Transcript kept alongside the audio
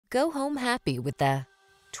Go home happy with the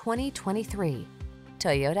 2023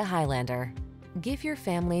 Toyota Highlander. Give your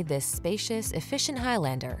family this spacious, efficient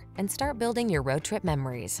Highlander and start building your road trip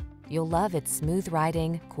memories. You'll love its smooth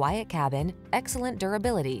riding, quiet cabin, excellent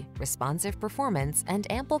durability, responsive performance, and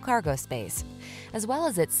ample cargo space, as well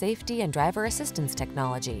as its safety and driver assistance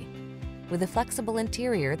technology. With a flexible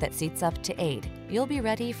interior that seats up to 8, you'll be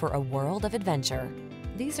ready for a world of adventure.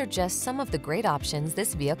 These are just some of the great options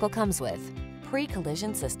this vehicle comes with: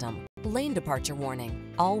 pre-collision system, lane departure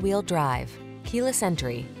warning, all-wheel drive, keyless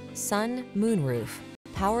entry, sun, moonroof,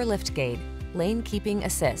 power liftgate, lane keeping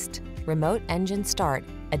assist, remote engine start,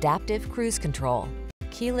 adaptive cruise control,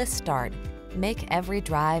 keyless start. Make every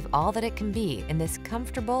drive all that it can be in this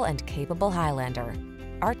comfortable and capable Highlander.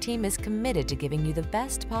 Our team is committed to giving you the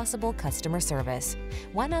best possible customer service.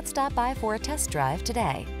 Why not stop by for a test drive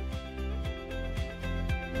today?